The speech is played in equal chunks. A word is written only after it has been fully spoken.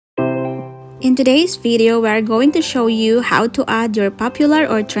In today's video, we are going to show you how to add your popular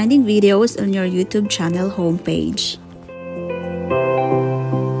or trending videos on your YouTube channel homepage.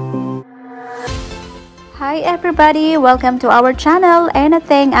 Hi everybody! Welcome to our channel,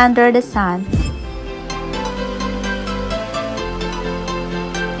 A-NATH-ing under the sun.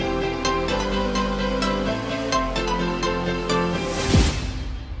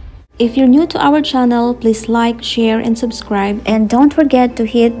 If you're new to our channel, please like, share, and subscribe. And don't forget to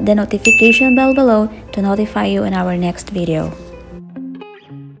hit the notification bell below to notify you in our next video.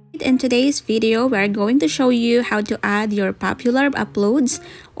 In today's video, we're going to show you how to add your popular uploads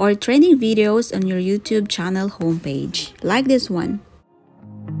or trending videos on your YouTube channel homepage, like this one.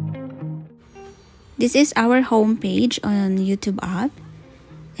 This is our homepage on YouTube app.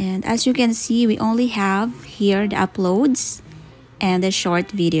 And as you can see, we only have here the uploads and the short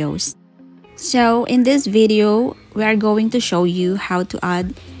videos. So in this video, we are going to show you how to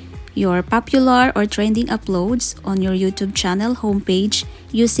add your popular or trending uploads on your YouTube channel homepage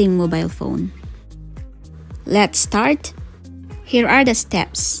using mobile phone. Let's start. Here are the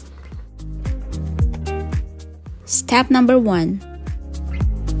steps. Step number 1.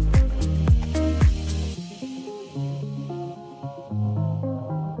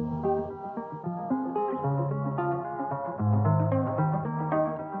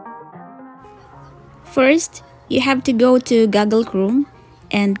 First, you have to go to Google Chrome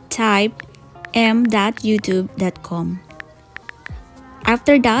and type m.youtube.com.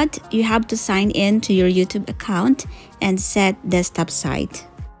 After that, you have to sign in to your YouTube account and set desktop site.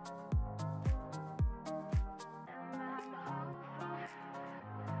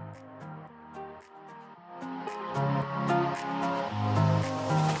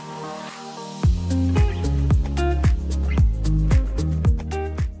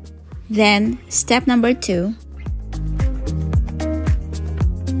 Then, step number 2.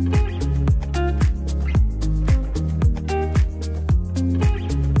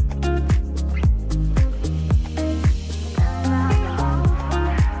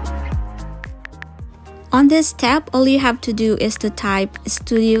 On this step, all you have to do is to type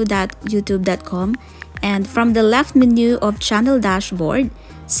studio.youtube.com, and from the left menu of Channel Dashboard,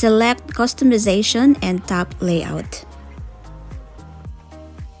 select Customization and tap Layout.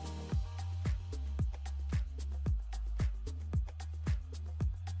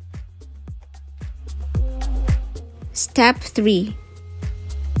 Step 3.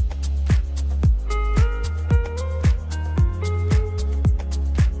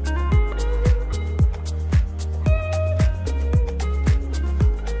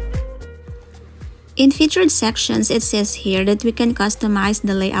 In featured sections, it says here that we can customize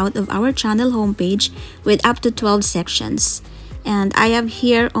the layout of our channel homepage with up to 12 sections. And I have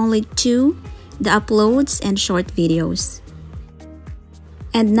here only 2, the uploads and short videos.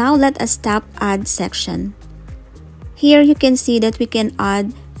 And now let us tap Add Section. Here you can see that we can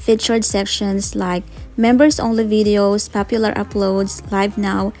add featured sections like members only videos, popular uploads, live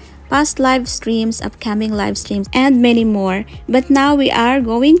now, past live streams, upcoming live streams, and many more. But now we are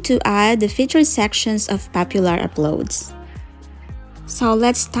going to add the featured sections of popular uploads. So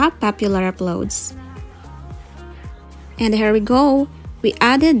let's tap popular uploads. And here we go. We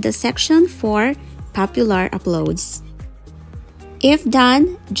added the section for popular uploads. If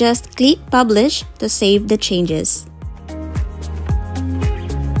done, just click Publish to save the changes.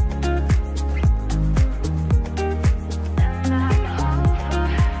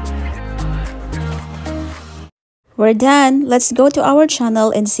 We're done. Let's go to our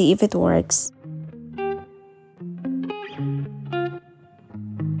channel and see if it works.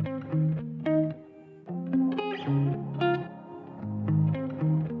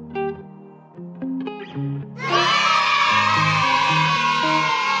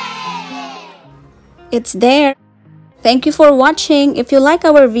 It's there. Thank you for watching. If you like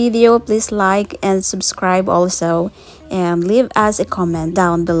our video, please like and subscribe also, and leave us a comment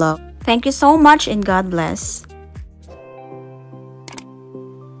down below. Thank you so much and God bless.